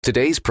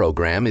Today's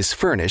program is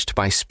furnished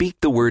by Speak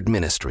the Word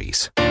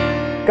Ministries.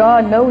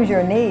 God knows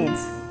your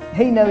needs.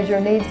 He knows your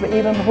needs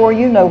even before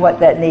you know what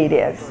that need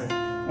is.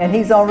 And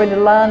He's already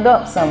lined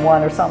up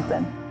someone or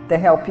something to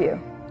help you.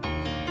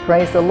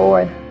 Praise the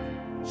Lord.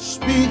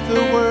 Speak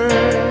the word.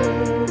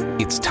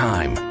 It's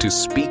time to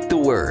Speak the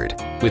Word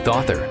with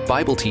author,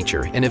 Bible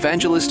teacher, and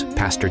evangelist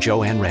Pastor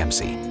Jo Anne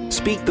Ramsay.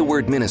 Speak the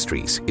Word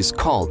Ministries is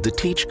called to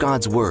teach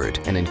God's Word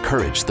and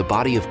encourage the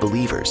body of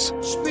believers.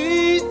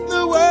 Speak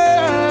the word.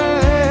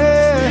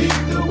 Speak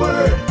the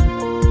word.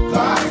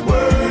 God's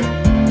word.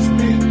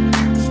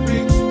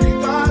 Speak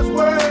God's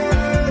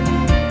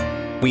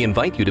word. We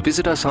invite you to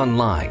visit us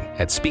online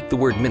at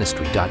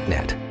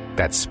speakthewordministry.net.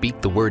 That's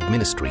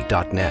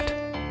speakthewordministry.net.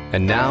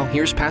 And now,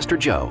 here's Pastor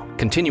Jo,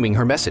 continuing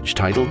her message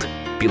titled,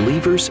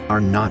 Believers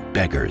Are Not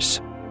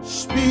Beggars.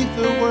 Speak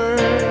the word.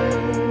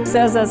 It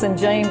says us in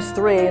James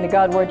 3 in the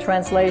God Word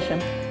translation,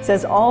 it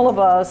says all of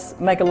us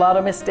make a lot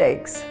of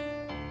mistakes.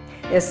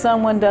 If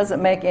someone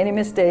doesn't make any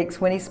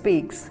mistakes when he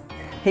speaks,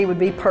 he would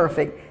be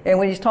perfect. And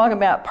when he's talking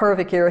about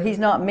perfect here, he's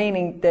not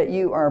meaning that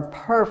you are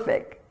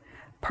perfect.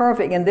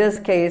 Perfect in this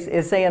case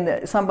is saying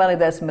that somebody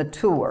that's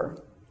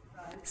mature,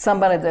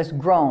 somebody that's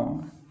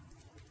grown,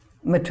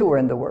 mature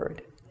in the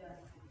word.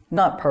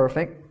 Not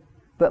perfect,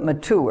 but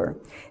mature.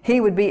 He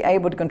would be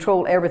able to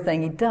control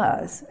everything he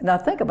does. Now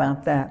think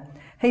about that.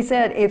 He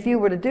said if you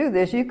were to do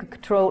this, you could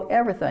control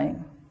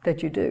everything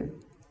that you do.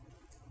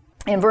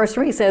 In verse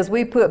 3 says,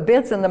 we put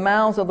bits in the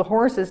mouths of the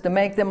horses to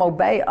make them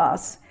obey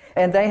us,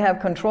 and they have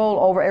control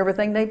over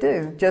everything they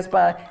do.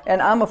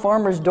 And I'm a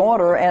farmer's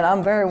daughter, and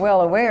I'm very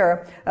well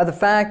aware of the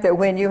fact that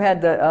when you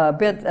had the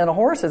bit in a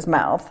horse's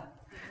mouth,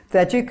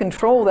 that you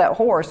control that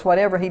horse,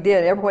 whatever he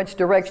did, every which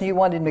direction you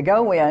wanted him to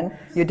go in,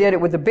 you did it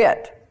with the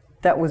bit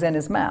that was in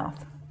his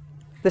mouth.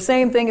 The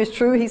same thing is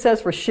true, he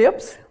says, for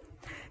ships.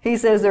 He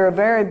says they're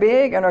very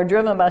big and are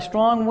driven by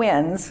strong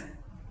winds,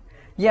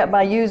 yet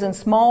by using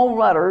small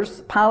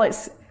rudders,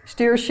 pilots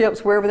steer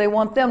ships wherever they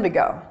want them to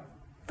go.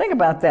 Think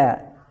about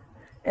that.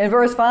 In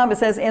verse 5 it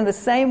says, in the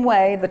same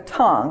way, the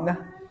tongue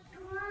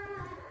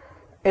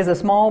is a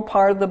small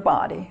part of the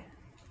body,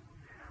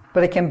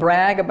 but it can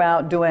brag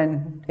about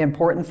doing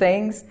important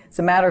things. As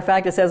a matter of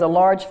fact, it says a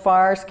large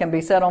fire can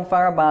be set on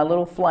fire by a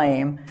little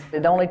flame.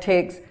 It only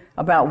takes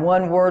about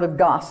one word of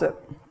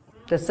gossip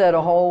to set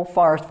a whole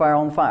forest fire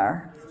on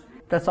fire.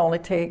 That's all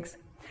it takes.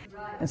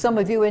 And some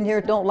of you in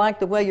here don't like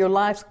the way your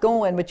life's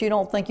going, but you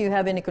don't think you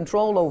have any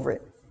control over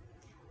it.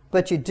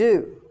 But you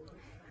do.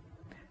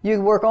 You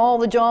work all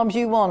the jobs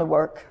you want to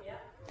work.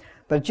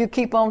 But you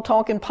keep on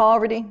talking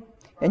poverty,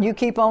 and you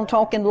keep on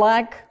talking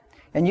lack,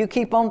 and you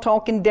keep on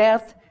talking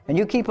death, and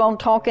you keep on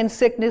talking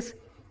sickness,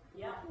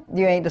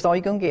 that's all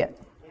you're going to get.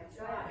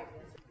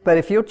 But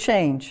if you'll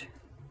change,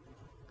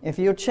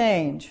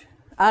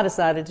 I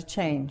decided to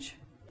change.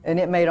 And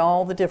it made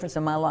all the difference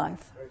in my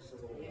life.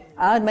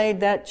 I made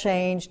that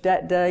change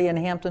that day in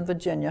Hampton,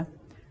 Virginia,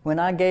 when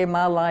I gave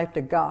my life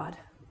to God.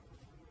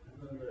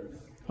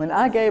 When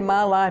I gave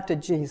my life to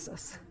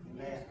Jesus.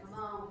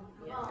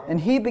 And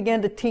He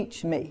began to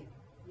teach me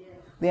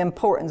the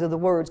importance of the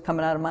words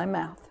coming out of my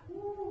mouth.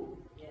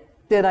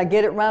 Did I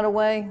get it right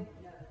away?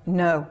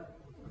 No.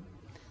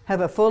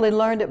 Have I fully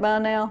learned it by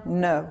now?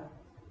 No.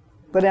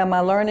 But am I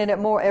learning it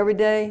more every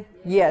day?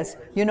 Yes.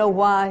 You know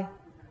why?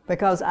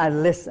 Because I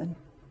listen.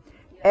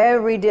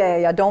 Every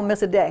day, I don't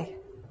miss a day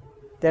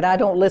that I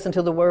don't listen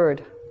to the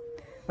Word,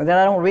 or that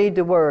I don't read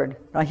the Word.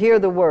 I hear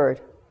the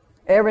Word.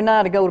 Every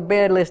night I go to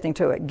bed listening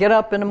to it. Get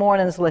up in the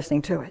mornings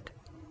listening to it.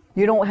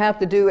 You don't have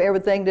to do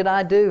everything that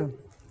I do,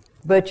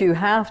 but you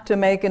have to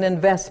make an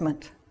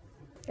investment.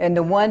 And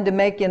the one to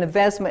make an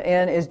investment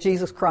in is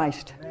Jesus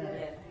Christ.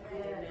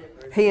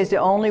 He is the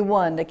only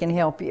one that can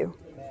help you.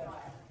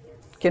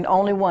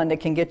 Only one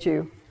that can get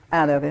you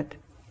out of it.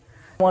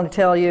 I want to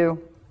tell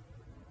you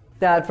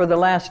that for the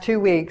last 2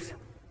 weeks,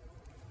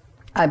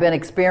 I've been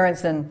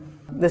experiencing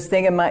this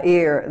thing in my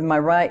ear, in my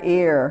right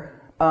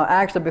ear.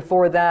 Actually,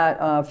 before that,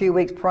 a few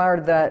weeks prior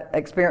to that, I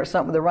experienced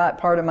something with the right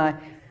part of my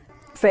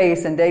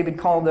face, and David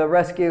called the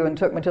rescue and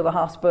took me to the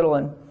hospital,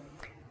 and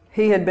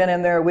he had been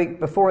in there a week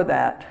before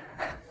that,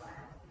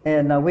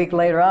 and a week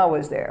later I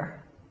was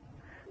there.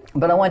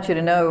 But I want you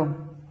to know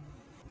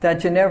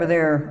that you're never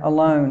there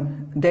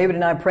alone. David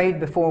and I prayed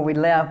before we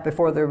left,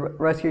 before the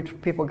rescue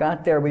people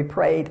got there, we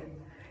prayed,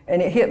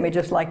 and it hit me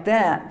just like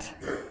that.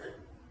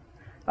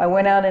 I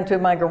went out into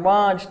my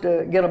garage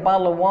to get a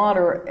bottle of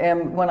water,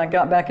 and when I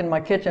got back in my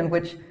kitchen,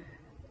 which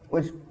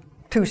was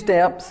 2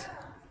 steps,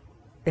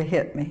 it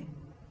hit me,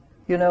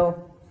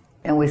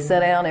 and we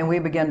sat down and we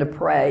began to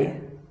pray,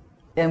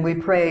 and we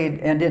prayed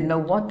and didn't know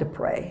what to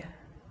pray.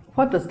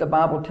 What does the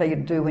Bible tell you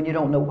to do when you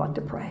don't know what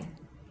to pray?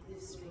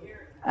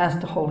 Ask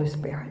the Holy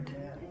Spirit.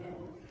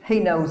 He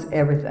knows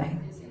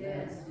everything.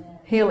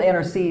 He'll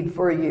intercede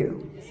for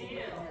you.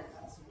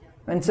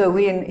 And so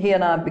he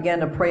and I began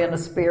to pray in the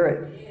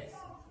Spirit.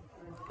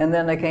 And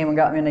then they came and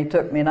got me and they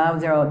took me. And I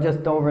was there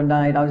just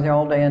overnight. I was there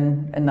all day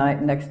and night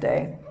and next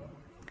day.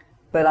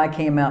 But I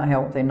came out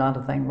healthy, not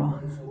a thing wrong.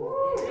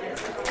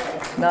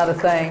 Not a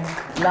thing,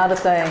 not a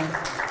thing.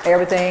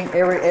 Everything,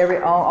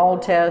 all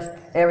tests,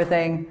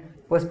 everything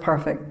was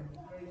perfect.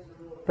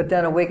 But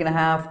then a week and a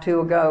half,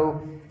 2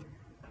 ago,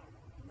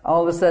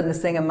 all of a sudden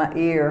this thing in my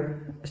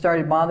ear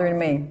started bothering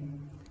me.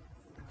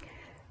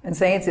 And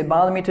saints, it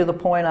bothered me to the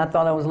point I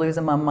thought I was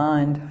losing my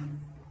mind.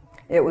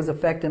 It was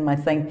affecting my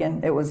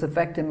thinking. It was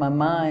affecting my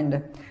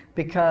mind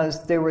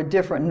because there were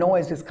different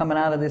noises coming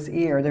out of this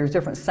ear. There's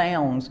different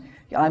sounds.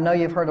 I know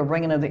you've heard of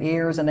ringing of the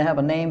ears, and they have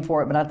a name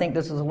for it, but I think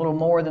this is a little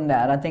more than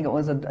that. I think it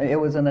was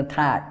an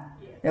attack.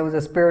 It was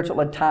a spiritual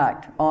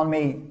attack on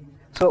me.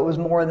 So it was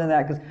more than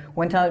that, because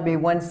one time it'd be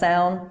one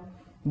sound,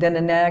 then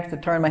the next, to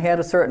turn my head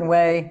a certain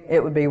way,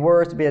 it would be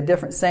worse, it'd be a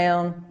different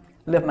sound.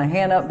 Lift my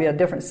hand up, be a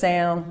different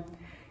sound.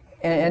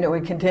 And it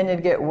would continue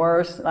to get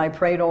worse. I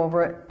prayed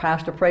over it,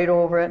 Pastor prayed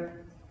over it,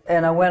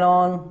 and I went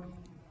on.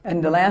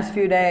 And the last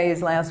few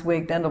days, last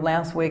week, the end of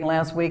last week,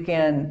 last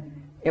weekend,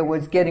 it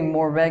was getting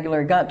more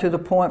regular. It got to the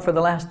point for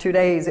the last 2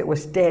 days, it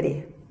was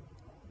steady.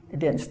 It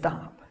didn't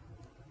stop.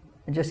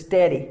 It just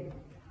steady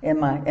in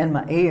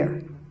my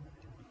ear.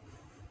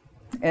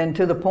 And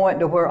to the point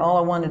to where all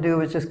I wanted to do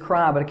was just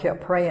cry, but I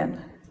kept praying.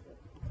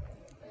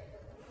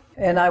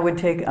 And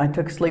I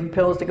took sleep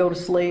pills to go to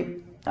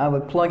sleep. I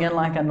would plug in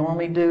like I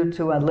normally do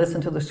I'd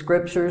listen to the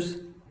scriptures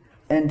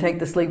and take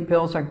the sleep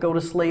pills so I could go to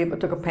sleep. I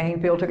took a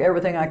pain pill, took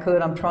everything I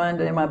could. I'm trying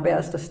to do my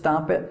best to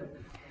stop it.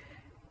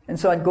 And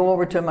so I'd go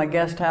over to my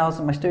guest house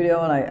in my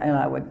studio and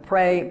I would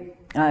pray.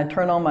 I'd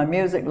turn on my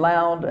music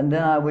loud, and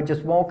then I would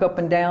just walk up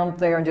and down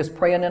there and just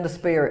praying in the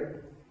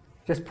Spirit.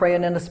 Just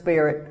praying in the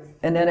Spirit.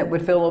 And then it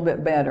would feel a little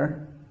bit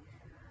better.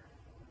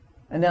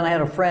 And then I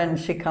had a friend,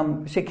 she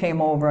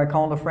came over. I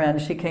called a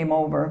friend, she came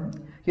over.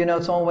 You know,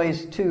 it's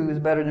always 2 is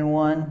better than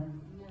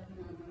 1.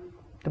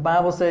 The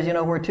Bible says, you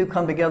know, where 2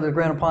 come together to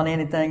agree upon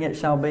anything, it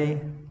shall be.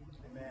 Amen.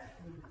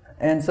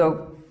 And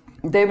so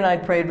Dave and I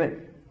prayed,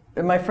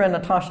 but my friend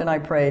Natasha and I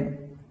prayed.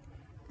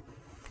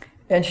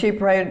 And she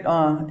prayed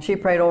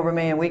over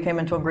me, and we came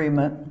into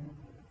agreement.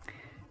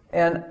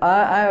 And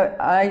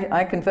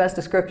I confess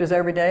the scriptures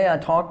every day. I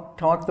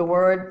talk the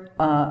word.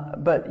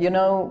 But you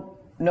know,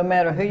 no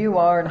matter who you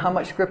are and how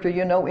much scripture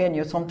you know in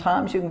you,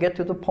 sometimes you can get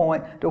to the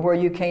point to where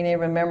you can't even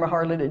remember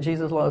hardly that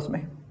Jesus loves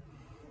me.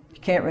 You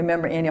can't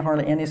remember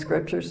hardly any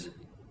scriptures.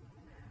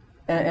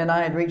 And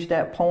I had reached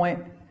that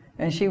point,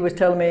 and she was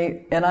telling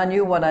me, and I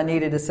knew what I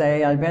needed to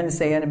say. I'd been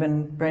saying,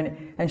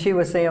 and she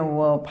was saying,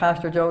 well,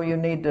 Pastor Joe, you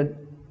need to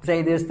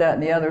say this, that,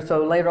 and the other.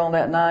 So later on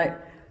that night,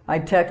 I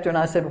texted her and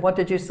I said, what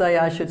did you say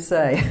I should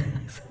say?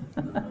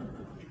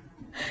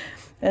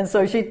 And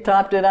so she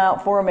typed it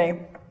out for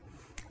me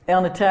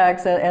on the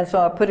text, and so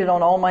I put it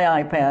on all my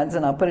iPads,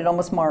 and I put it on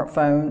my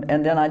smartphone,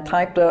 and then I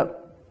typed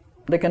up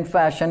the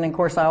confession, and of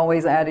course I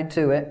always added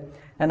to it,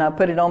 and I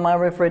put it on my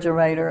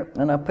refrigerator,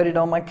 and I put it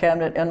on my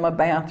cabinet in my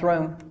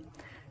bathroom,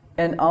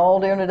 and all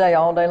during the day,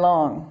 all day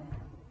long,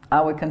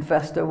 I would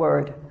confess the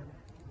word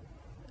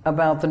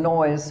about the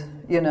noise,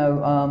 you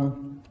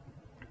know,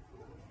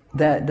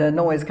 that the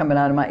noise coming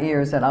out of my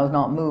ears, that I was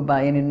not moved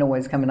by any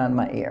noise coming out of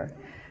my ear,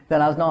 that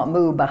I was not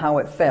moved by how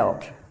it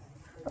felt,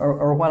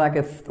 or what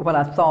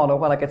I thought, or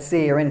what I could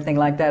see, or anything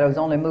like that. I was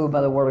only moved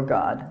by the Word of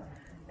God,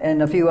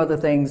 and a few other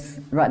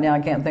things right now I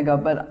can't think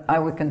of, but I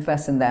was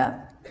confessing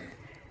that.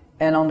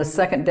 And on the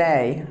second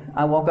day,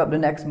 I woke up the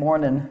next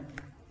morning,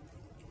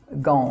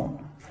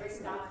 gone.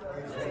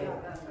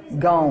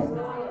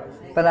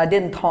 But I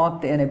didn't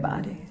talk to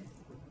anybody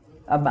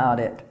about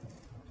it.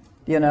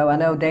 You know, I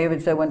know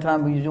David said one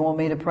time, "Well, you want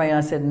me to pray?" And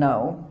I said,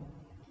 "No.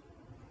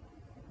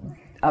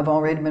 I've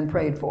already been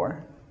prayed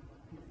for.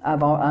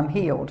 I'm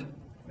healed.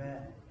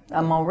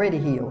 I'm already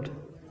healed."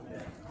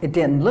 It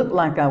didn't look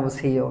like I was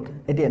healed.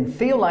 It didn't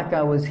feel like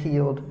I was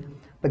healed.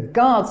 But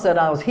God said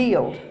I was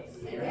healed.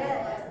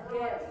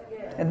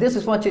 And this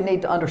is what you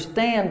need to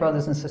understand,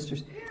 brothers and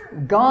sisters.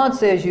 God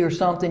says you're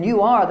something,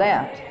 you are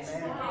that.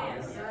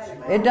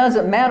 It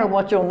doesn't matter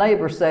what your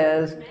neighbor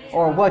says,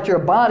 or what your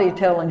body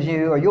tells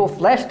you, or your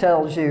flesh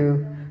tells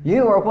you.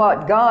 You are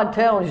what God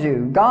tells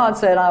you. God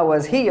said I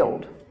was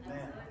healed.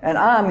 And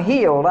I'm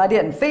healed. I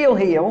didn't feel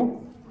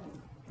healed.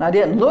 I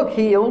didn't look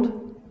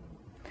healed.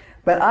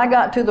 But I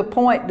got to the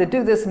point to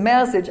do this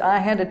message, I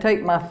had to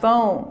take my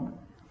phone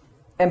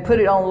and put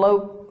it on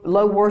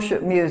low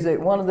worship music,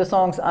 one of the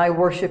songs, "I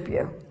Worship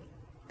You,"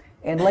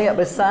 and lay it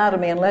beside of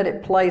me and let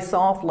it play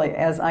softly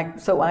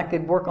so I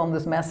could work on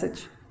this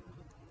message.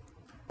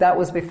 That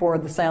was before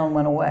the sound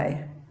went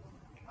away.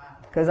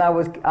 Because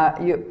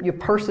you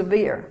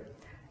persevere.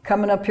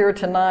 Coming up here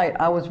tonight,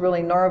 I was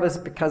really nervous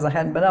because I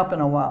hadn't been up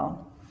in a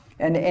while.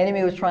 And the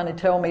enemy was trying to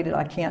tell me that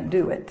I can't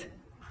do it.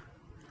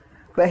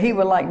 But he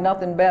would like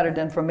nothing better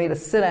than for me to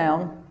sit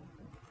down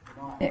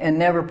and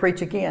never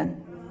preach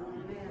again.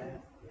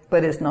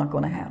 But it's not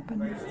going to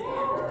happen.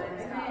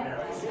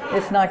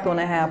 It's not going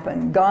to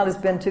happen. God has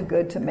been too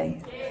good to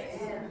me.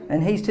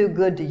 And He's too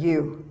good to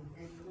you.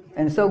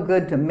 And so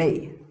good to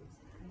me.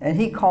 And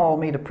He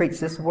called me to preach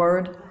this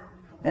word.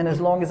 And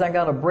as long as I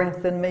got a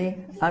breath in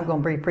me, I'm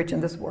going to be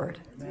preaching this word.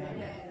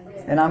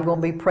 And I'm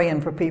going to be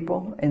praying for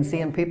people and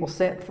seeing people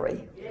set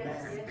free.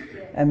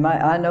 And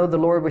I know the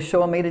Lord was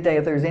showing me today,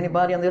 if there's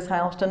anybody in this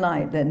house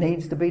tonight that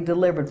needs to be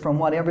delivered from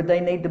whatever they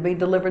need to be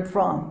delivered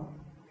from,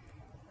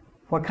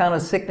 what kind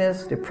of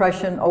sickness,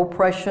 depression,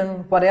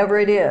 oppression, whatever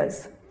it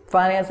is,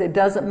 finance, it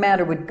doesn't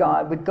matter with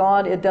God. With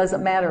God, it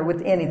doesn't matter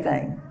with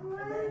anything.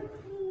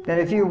 That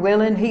if you're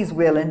willing, He's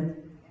willing.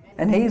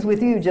 And He's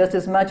with you just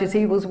as much as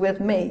He was with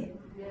me.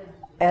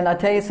 And I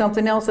tell you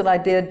something else that I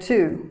did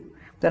too,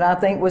 that I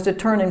think was a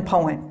turning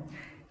point.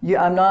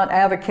 I'm not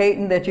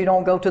advocating that you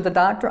don't go to the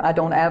doctor. I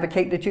don't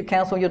advocate that you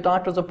cancel your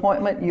doctor's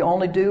appointment. You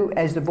only do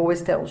as the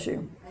voice tells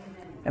you.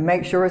 And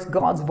make sure it's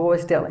God's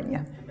voice telling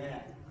you.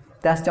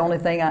 That's the only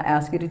thing I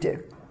ask you to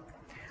do.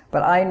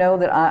 But I know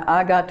that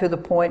I got to the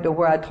point to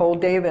where I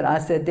told David, I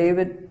said,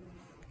 David,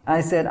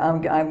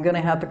 I'm going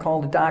to have to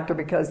call the doctor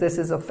because this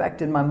is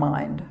affecting my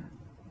mind.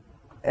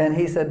 And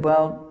he said,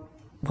 well,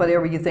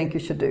 whatever you think you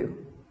should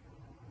do.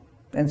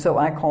 And so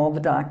I called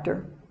the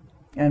doctor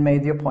and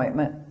made the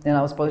appointment. And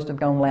I was supposed to have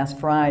gone last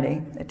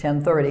Friday at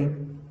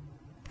 10:30.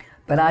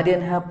 But I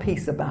didn't have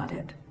peace about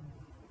it.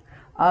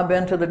 I've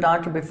been to the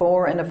doctor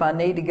before, and if I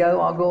need to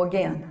go, I'll go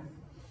again.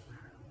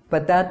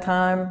 But that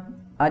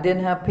time, I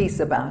didn't have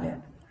peace about it.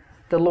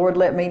 The Lord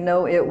let me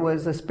know it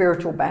was a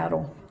spiritual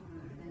battle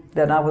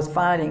that I was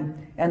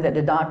fighting and that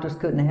the doctors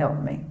couldn't help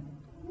me.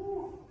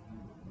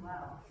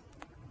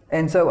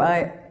 And so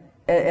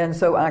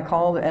I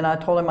called and I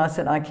told him, I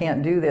said, I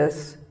can't do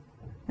this.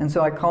 And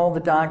so I called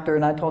the doctor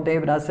and I told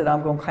David, I said,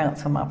 I'm going to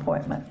cancel my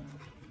appointment.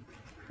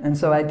 And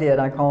so I did.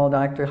 I called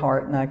Dr.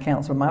 Hart and I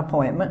canceled my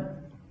appointment.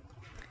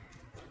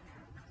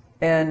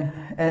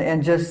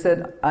 And just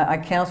said, I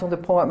canceled the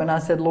appointment. I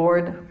said,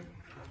 Lord,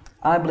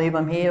 I believe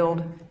I'm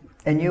healed,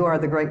 and you are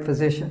the great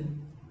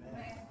physician.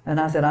 And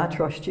I said, I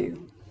trust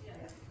you.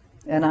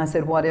 And I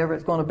said, whatever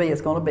it's going to be,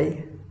 it's going to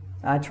be.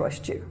 I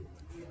trust you.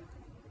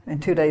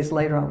 And 2 days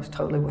later, I was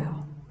totally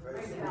well.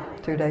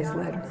 2 days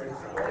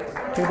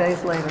later. 2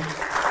 days later.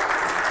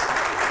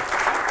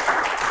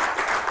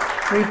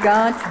 We've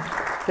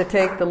got to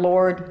take the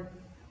Lord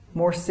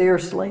more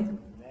seriously.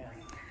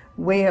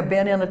 We have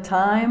been in a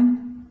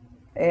time,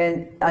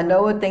 and I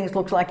know things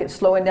look like it's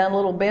slowing down a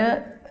little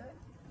bit,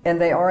 and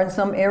they are in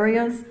some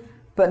areas,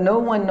 but no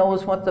one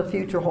knows what the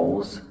future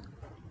holds.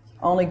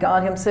 Only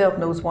God Himself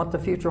knows what the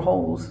future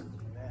holds.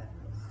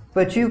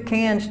 But you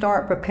can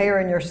start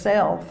preparing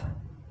yourself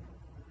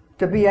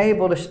to be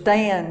able to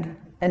stand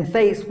and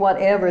face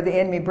whatever the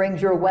enemy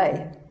brings your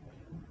way.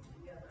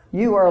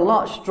 You are a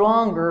lot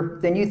stronger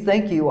than you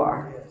think you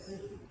are.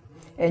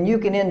 And you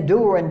can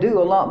endure and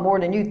do a lot more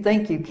than you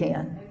think you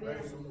can.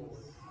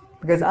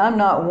 Because I'm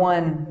not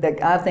one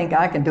that I think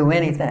I can do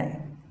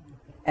anything.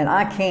 And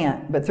I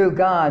can't. But through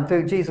God,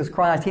 through Jesus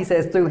Christ, He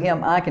says through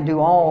Him I can do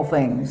all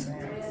things.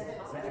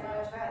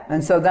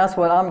 And so that's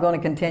what I'm going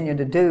to continue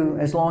to do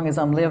as long as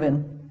I'm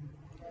living.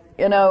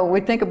 You know, we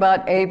think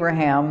about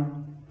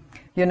Abraham,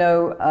 you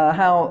know,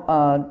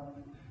 how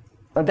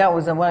that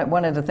was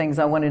one of the things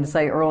I wanted to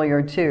say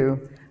earlier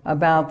too,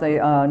 about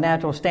the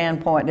natural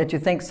standpoint that you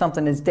think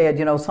something is dead.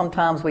 You know,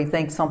 sometimes we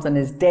think something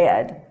is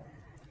dead.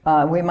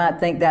 We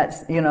might think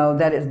that's, you know,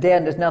 that it's dead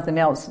and there's nothing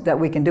else that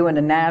we can do in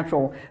the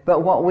natural.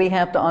 But what we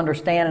have to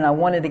understand, and I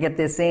wanted to get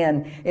this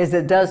in, is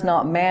it does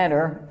not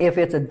matter if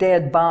it's a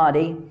dead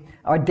body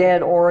or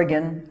dead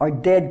organ or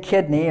dead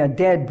kidney or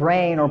dead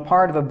brain or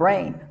part of a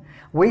brain.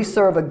 We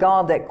serve a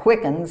God that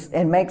quickens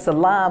and makes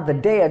alive the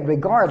dead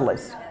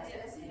regardless.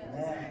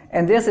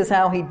 And this is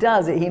how He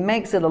does it. He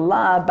makes it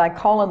alive by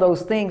calling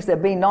those things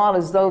that be not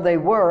as though they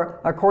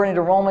were, according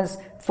to Romans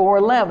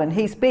 4:11.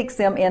 He speaks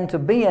them into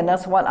being.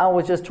 That's what I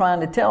was just trying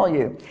to tell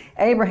you.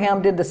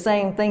 Abraham did the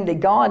same thing that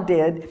God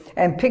did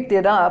and picked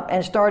it up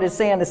and started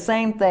saying the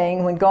same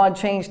thing when God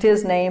changed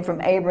his name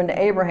from Abram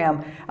to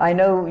Abraham. I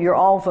know you're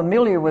all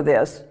familiar with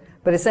this,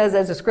 but it says,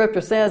 as the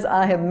scripture says,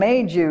 I have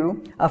made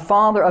you a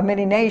father of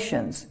many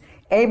nations.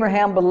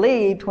 Abraham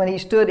believed when he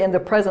stood in the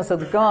presence of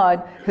the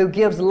God who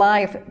gives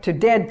life to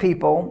dead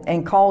people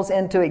and calls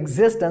into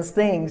existence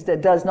things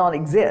that does not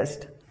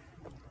exist.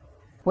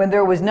 When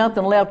there was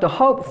nothing left to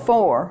hope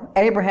for,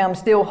 Abraham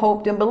still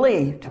hoped and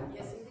believed.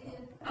 Yes, he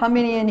did. How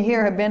many in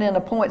here have been in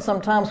a point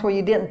sometimes where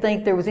you didn't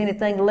think there was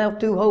anything left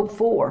to hope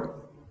for?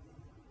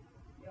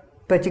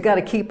 But you got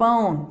to keep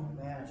on.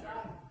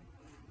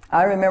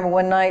 I remember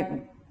one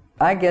night,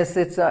 I guess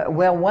it's,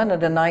 one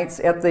of the nights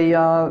at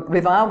the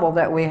revival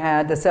that we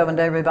had, the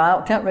 7-day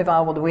revival, tent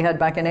revival that we had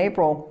back in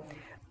April.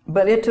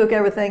 But it took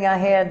everything I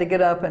had to get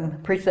up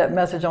and preach that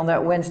message on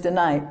that Wednesday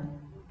night.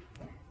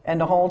 And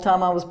the whole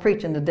time I was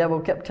preaching, the devil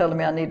kept telling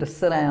me I need to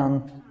sit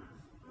down,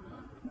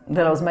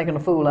 that I was making a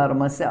fool out of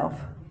myself.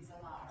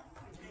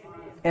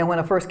 And when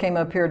I first came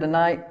up here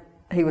tonight,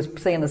 he was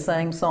singing the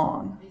same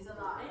song. He's a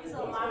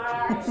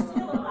liar. He's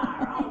still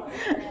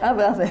a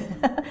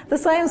liar. The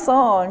same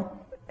song.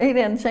 He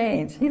didn't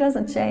change. He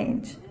doesn't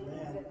change.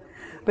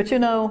 But you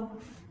know,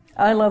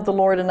 I love the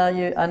Lord, and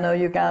I know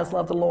you guys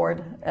love the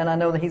Lord, and I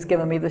know that He's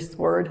given me this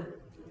word,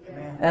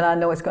 and I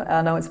know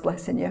it's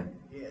blessing you.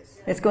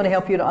 It's going to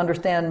help you to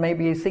understand.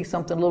 Maybe you see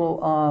something a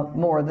little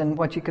more than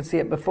what you could see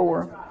it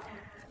before.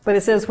 But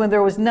it says, when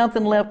there was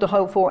nothing left to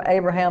hope for,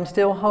 Abraham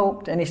still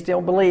hoped and he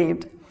still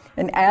believed.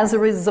 And as a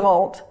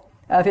result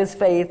of his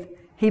faith,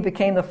 he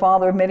became the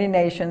father of many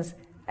nations,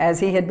 as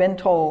he had been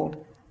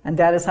told. And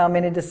that is how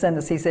many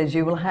descendants he says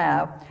you will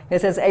have.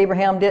 It says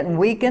Abraham didn't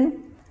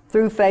weaken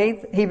through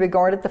faith. He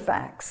regarded the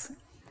facts.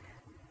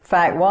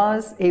 Fact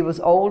was, he was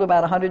old,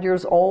 about 100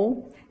 years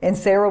old, and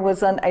Sarah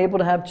was unable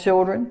to have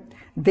children.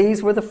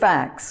 These were the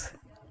facts.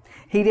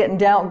 He didn't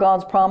doubt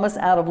God's promise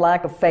out of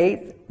lack of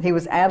faith. He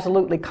was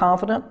absolutely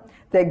confident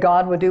that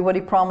God would do what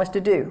he promised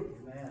to do.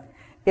 Amen.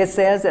 It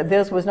says that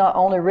this was not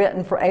only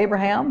written for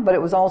Abraham, but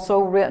it was also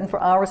written for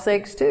our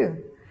sakes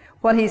too.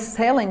 What he's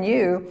telling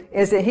you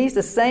is that he's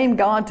the same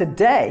God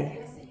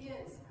today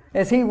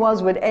as he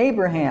was with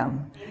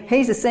Abraham.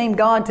 He's the same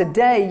God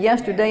today,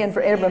 yesterday, and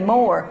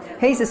forevermore.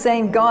 He's the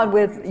same God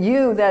with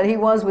you that he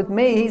was with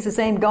me. He's the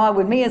same God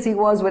with me as he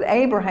was with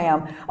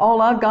Abraham.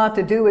 All I've got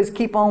to do is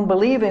keep on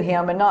believing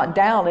him and not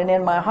doubting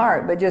in my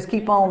heart, but just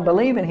keep on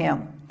believing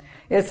him.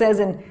 It says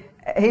in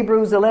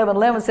Hebrews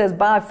 11:11 says,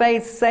 by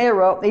faith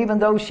Sarah, even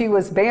though she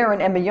was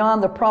barren and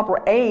beyond the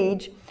proper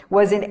age,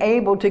 was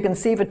enabled to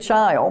conceive a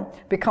child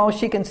because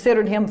she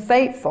considered him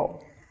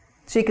faithful.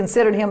 She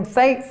considered him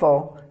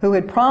faithful who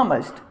had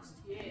promised.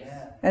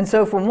 And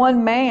so from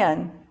one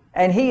man,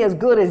 and he as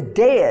good as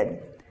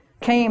dead,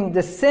 came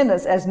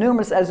descendants as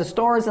numerous as the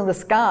stars in the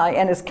sky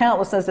and as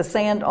countless as the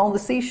sand on the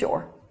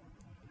seashore.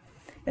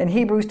 And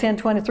Hebrews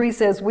 10:23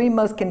 says, we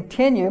must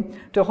continue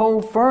to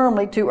hold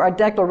firmly to our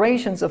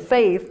declarations of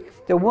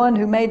faith. The one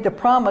who made the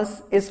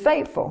promise is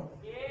faithful.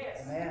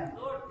 Yes. Amen.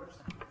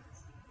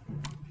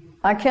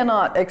 I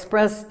cannot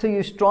express to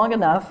you strong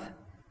enough.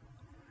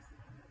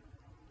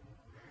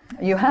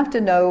 You have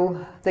to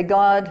know that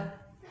God,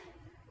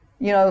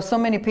 you know, so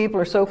many people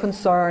are so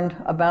concerned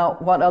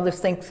about what others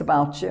think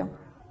about you,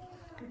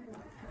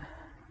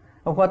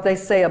 or what they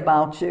say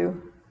about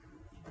you,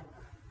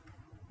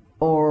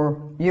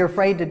 or you're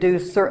afraid to do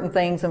certain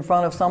things in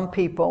front of some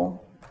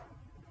people.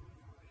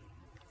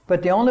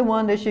 But the only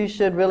one that you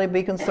should really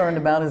be concerned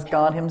about is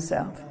God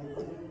himself.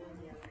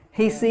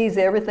 He sees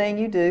everything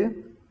you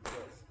do.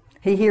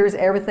 He hears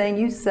everything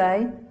you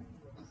say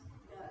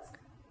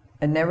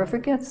and never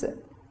forgets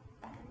it.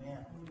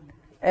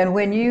 And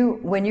when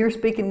you're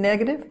speaking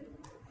negative,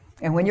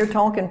 and when you're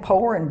talking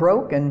poor and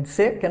broke and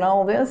sick and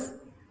all this,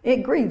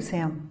 it grieves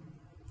him.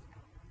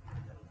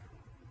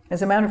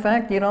 As a matter of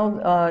fact, you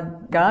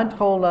know, God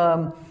told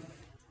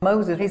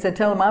Moses, he said,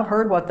 tell them I've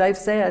heard what they've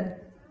said.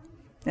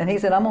 And he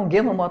said, I'm going to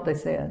give them what they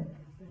said.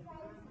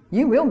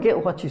 You will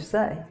get what you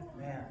say.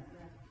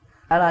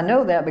 And I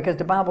know that because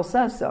the Bible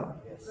says so.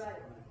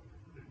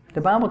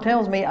 The Bible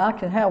tells me I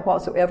can have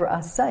whatsoever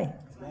I say,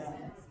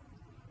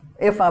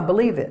 if I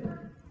believe it.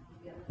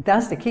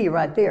 That's the key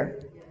right there.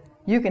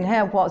 You can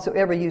have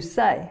whatsoever you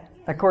say,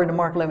 according to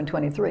Mark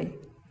 11:23.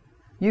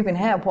 You can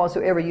have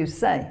whatsoever you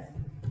say,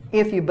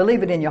 if you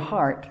believe it in your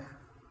heart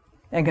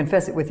and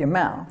confess it with your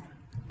mouth.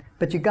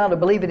 But you got to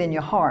believe it in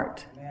your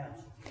heart.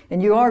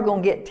 And you are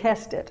going to get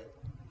tested.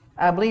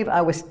 I believe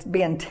I was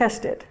being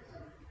tested.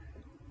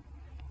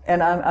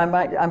 And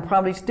I'm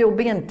probably still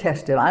being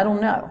tested. I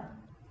don't know.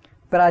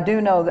 But I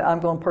do know that I'm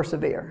going to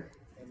persevere.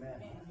 Amen.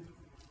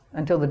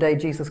 Until the day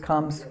Jesus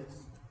comes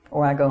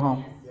or I go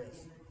home.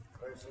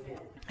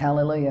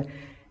 Hallelujah.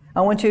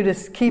 I want you to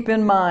keep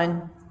in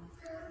mind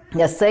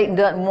that Satan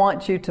doesn't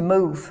want you to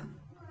move.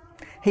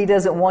 He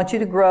doesn't want you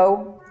to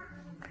grow.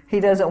 He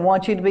doesn't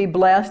want you to be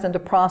blessed and to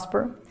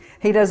prosper.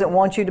 He doesn't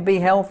want you to be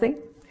healthy.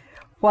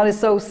 What is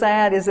so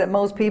sad is that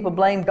most people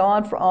blame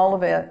God for all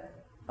of it.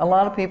 A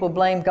lot of people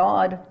blame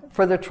God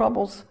for their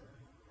troubles.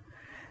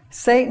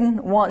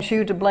 Satan wants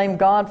you to blame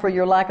God for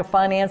your lack of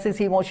finances.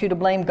 He wants you to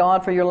blame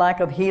God for your lack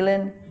of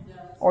healing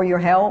or your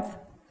health.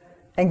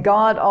 And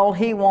God, all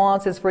he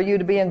wants is for you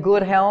to be in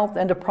good health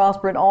and to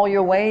prosper in all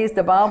your ways.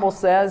 The Bible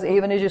says,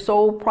 even as your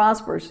soul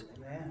prospers.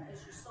 Amen.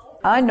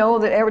 I know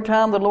that every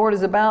time the Lord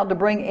is about to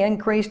bring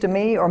increase to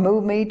me or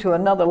move me to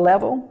another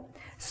level,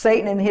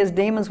 Satan and his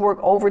demons work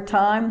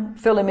overtime,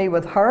 filling me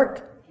with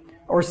hurt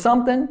or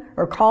something,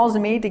 or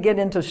causing me to get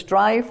into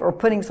strife, or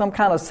putting some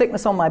kind of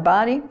sickness on my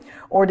body,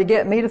 or to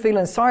get me to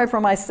feeling sorry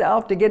for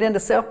myself, to get into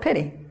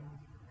self-pity.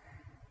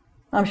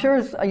 I'm sure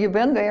you've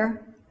been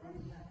there.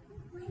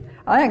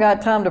 I ain't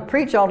got time to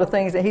preach all the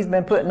things that he's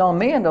been putting on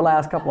me in the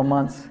last couple of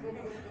months.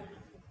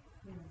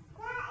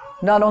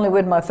 Not only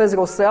with my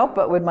physical self,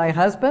 but with my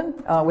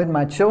husband, with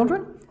my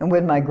children, and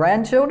with my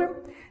grandchildren.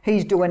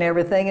 He's doing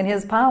everything in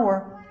his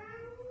power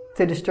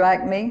to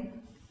distract me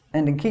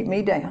and to keep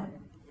me down.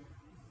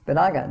 But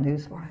I got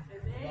news for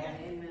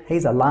him.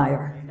 He's a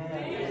liar.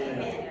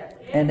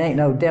 And ain't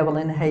no devil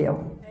in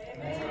hell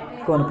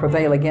going to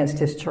prevail against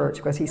his church,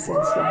 because he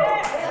said so.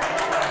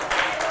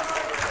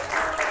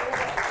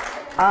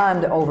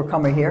 I'm the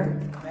overcomer here.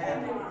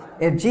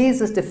 If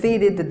Jesus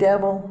defeated the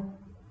devil,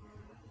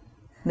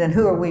 then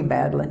who are we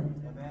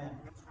battling?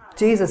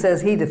 Jesus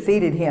says he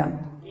defeated him.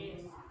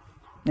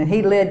 And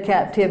he led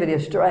captivity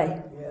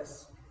astray.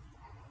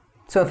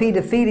 So if he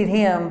defeated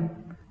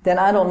him, then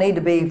I don't need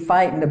to be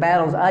fighting the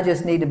battles. I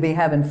just need to be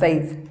having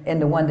faith in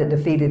the one that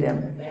defeated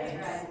him.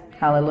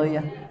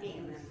 Hallelujah.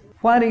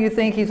 Why do you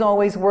think he's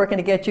always working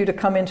to get you to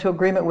come into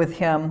agreement with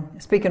him,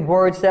 speaking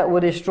words that will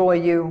destroy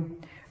you?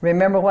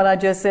 Remember what I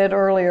just said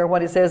earlier,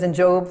 what it says in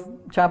Job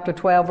chapter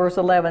 12, verse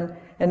 11,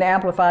 in the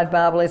Amplified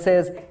Bible. It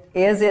says,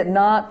 is it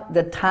not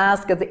the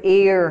task of the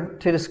ear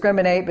to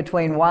discriminate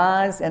between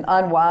wise and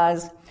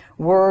unwise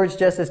words,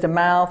 just as the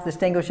mouth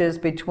distinguishes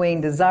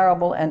between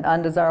desirable and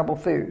undesirable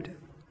food?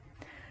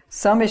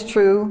 Same is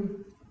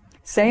true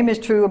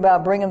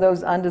about bringing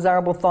those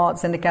undesirable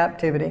thoughts into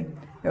captivity.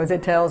 As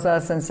it tells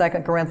us in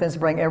 2 Corinthians,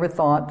 bring every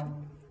thought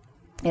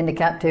into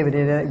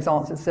captivity that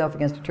exalts itself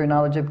against the true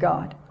knowledge of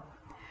God.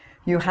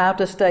 You have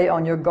to stay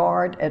on your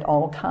guard at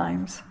all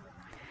times.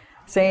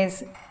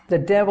 Saints, the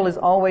devil is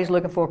always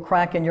looking for a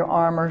crack in your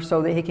armor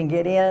so that he can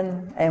get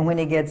in, and when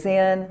he gets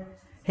in,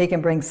 he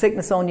can bring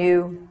sickness on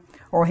you,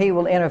 or he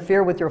will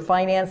interfere with your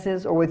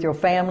finances or with your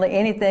family,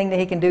 anything that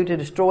he can do to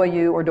destroy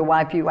you or to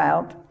wipe you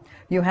out.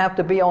 You have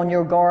to be on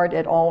your guard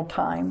at all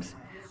times.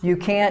 You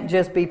can't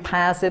just be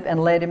passive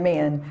and let him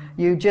in.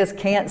 You just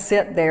can't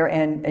sit there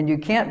and you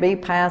can't be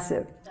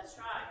passive. That's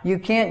right. You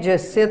can't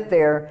just sit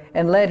there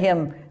and let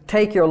him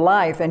take your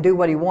life and do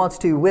what he wants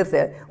to with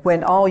it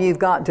when all you've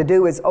got to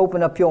do is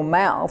open up your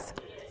mouth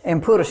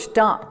and put a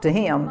stop to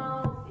him.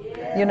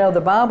 You know,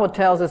 the Bible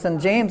tells us in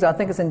James, I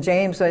think it's in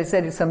James, so he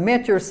said,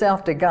 submit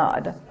yourself to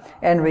God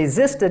and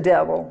resist the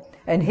devil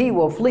and he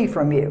will flee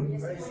from you.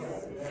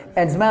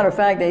 And as a matter of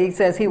fact, he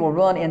says he will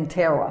run in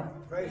terror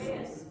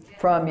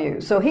from you.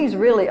 So he's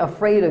really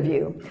afraid of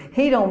you.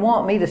 He don't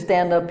want me to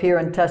stand up here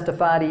and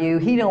testify to you.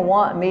 He don't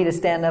want me to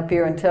stand up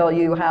here and tell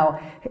you how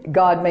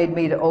God made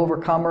me the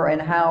overcomer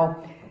and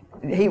how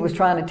he was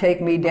trying to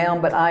take me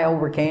down, but I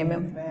overcame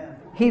him.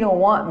 He don't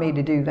want me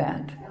to do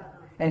that.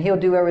 And he'll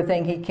do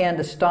everything he can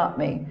to stop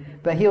me.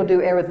 But he'll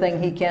do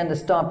everything he can to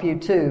stop you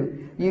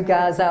too. You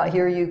guys out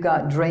here, you've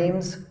got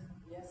dreams.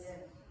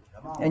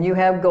 And you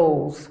have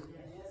goals.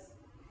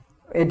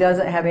 It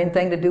doesn't have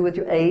anything to do with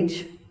your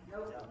age.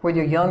 Whether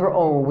you're young or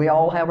old, we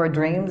all have our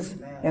dreams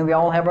and we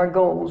all have our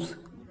goals.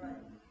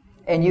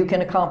 And you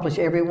can accomplish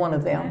every one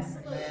of them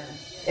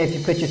if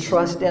you put your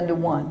trust into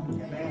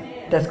one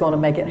that's going to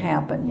make it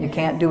happen. You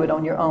can't do it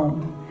on your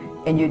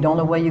own. And the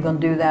only way you're going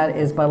to do that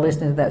is by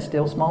listening to that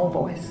still small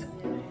voice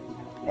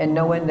and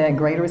knowing that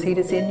greater is he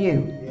that's in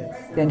you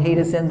than he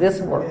that's in this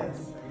world,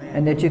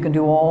 and that you can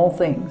do all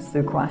things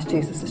through Christ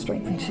Jesus that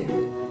strengthens you.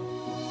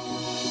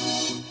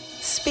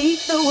 Speak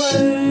the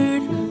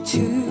word to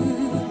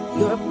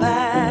your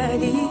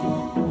body.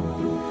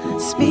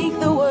 Speak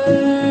the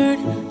word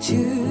to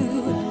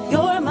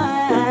your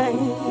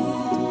mind.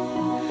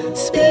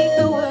 Speak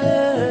the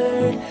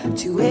word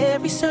to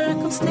every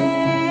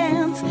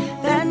circumstance.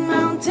 That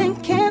mountain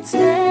can't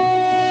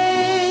stand.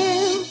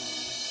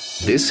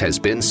 This has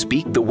been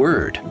Speak the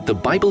Word, the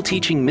Bible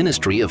teaching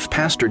ministry of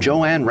Pastor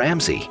Jo Anne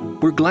Ramsay.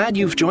 We're glad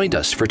you've joined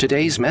us for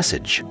today's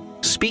message.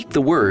 Speak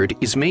the Word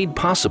is made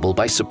possible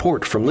by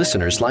support from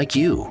listeners like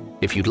you.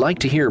 If you'd like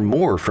to hear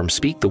more from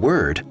Speak the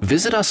Word,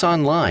 visit us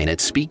online at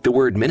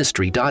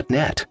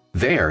speakthewordministry.net.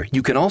 There,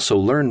 you can also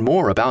learn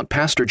more about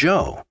Pastor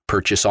Jo,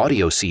 purchase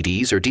audio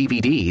CDs or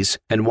DVDs,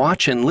 and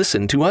watch and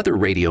listen to other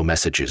radio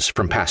messages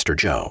from Pastor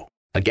Jo.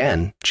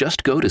 Again,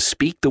 just go to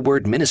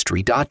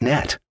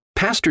speakthewordministry.net.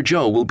 Pastor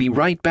Jo will be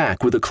right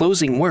back with a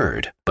closing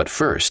word, but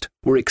first,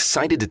 we're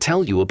excited to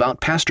tell you about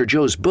Pastor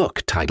Jo's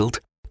book titled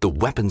The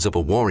Weapons of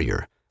a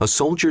Warrior, a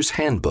Soldier's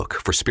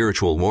Handbook for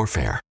Spiritual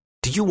Warfare.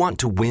 Do you want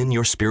to win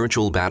your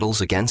spiritual battles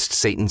against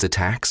Satan's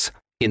attacks?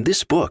 In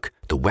this book,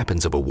 The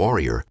Weapons of a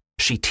Warrior,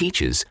 she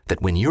teaches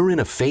that when you're in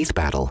a faith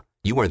battle,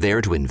 you are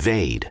there to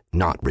invade,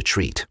 not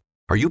retreat.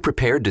 Are you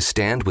prepared to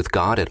stand with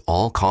God at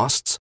all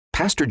costs?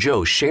 Pastor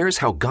Jo shares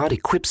how God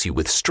equips you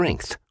with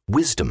strength,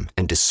 wisdom,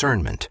 and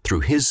discernment through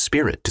His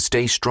Spirit to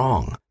stay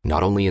strong,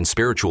 not only in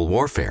spiritual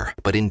warfare,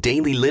 but in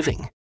daily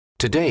living.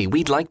 Today,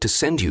 we'd like to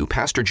send you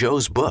Pastor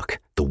Jo's book,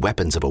 The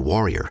Weapons of a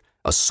Warrior,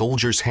 a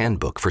Soldier's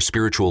Handbook for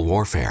Spiritual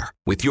Warfare,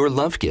 with your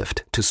love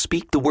gift to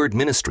Speak the Word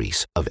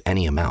Ministries of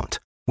any amount.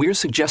 We're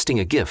suggesting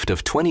a gift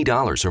of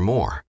 $20 or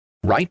more.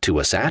 Write to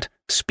us at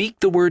Speak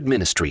the Word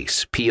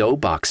Ministries, P.O.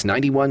 Box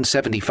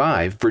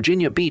 9175,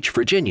 Virginia Beach,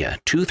 Virginia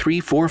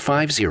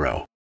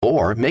 23450.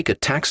 Or make a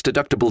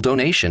tax-deductible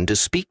donation to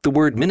Speak the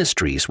Word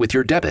Ministries with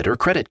your debit or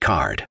credit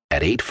card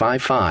at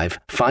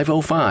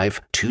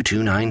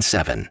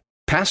 855-505-2297.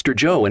 Pastor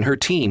Jo and her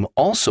team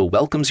also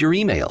welcomes your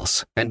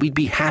emails, and we'd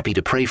be happy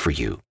to pray for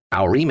you.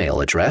 Our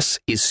email address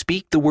is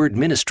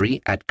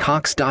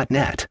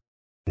speakthewordministry@cox.net.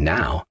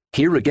 Now,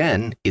 here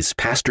again is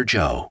Pastor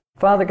Jo.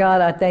 Father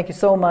God, I thank you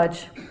so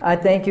much. I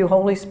thank you,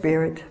 Holy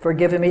Spirit, for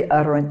giving me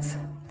utterance.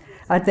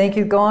 I thank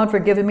you, God, for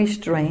giving me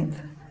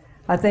strength.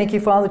 I thank you,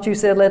 Father, that you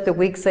said, let the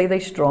weak say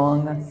they're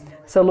strong.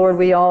 So, Lord,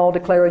 we all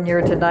declare in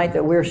here tonight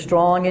that we're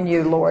strong in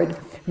you, Lord.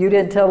 You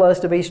didn't tell us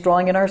to be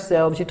strong in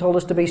ourselves. You told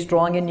us to be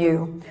strong in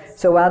you.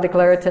 So I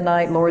declare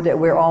tonight, Lord, that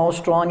we're all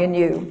strong in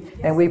you.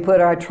 And we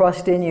put our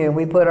trust in you.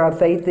 We put our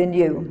faith in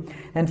you.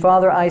 And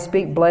Father, I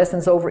speak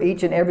blessings over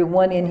each and every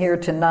one in here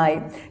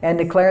tonight and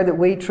declare that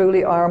we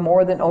truly are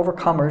more than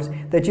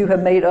overcomers, that you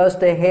have made us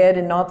the head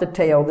and not the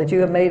tail, that you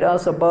have made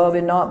us above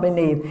and not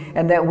beneath,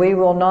 and that we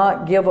will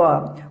not give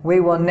up. We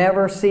will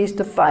never cease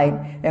to fight,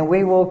 and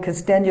we will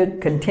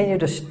continue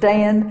to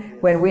stand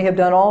when we have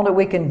done all that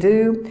we can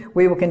do.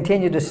 We will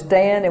continue to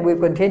stand, and we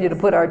will continue to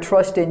put our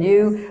trust in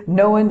you,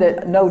 knowing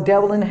that no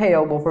devil in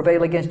hell will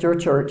prevail against your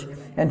church.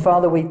 And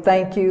Father, we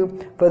thank you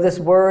for this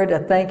word. I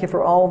thank you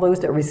for all those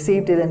that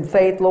received it in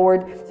faith,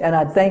 Lord, and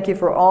I thank you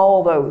for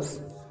all those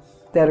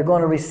that are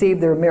going to receive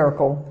their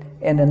miracle.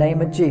 In the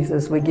name of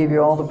Jesus, we give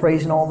you all the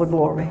praise and all the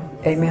glory.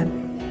 Amen.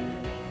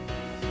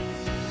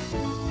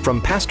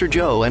 From Pastor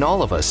Jo and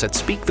all of us at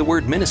Speak the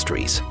Word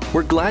Ministries,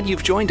 we're glad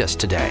you've joined us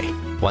today.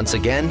 Once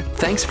again,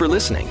 thanks for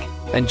listening,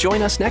 and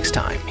join us next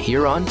time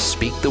here on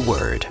Speak the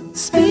Word.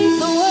 Speak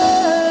the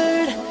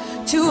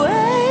word to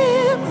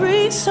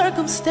every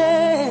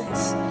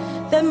circumstance.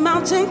 That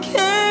mountain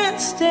can't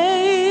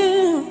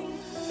stand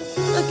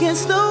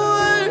against the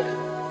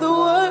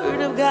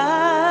word of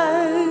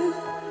God,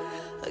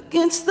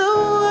 against the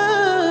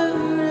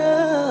word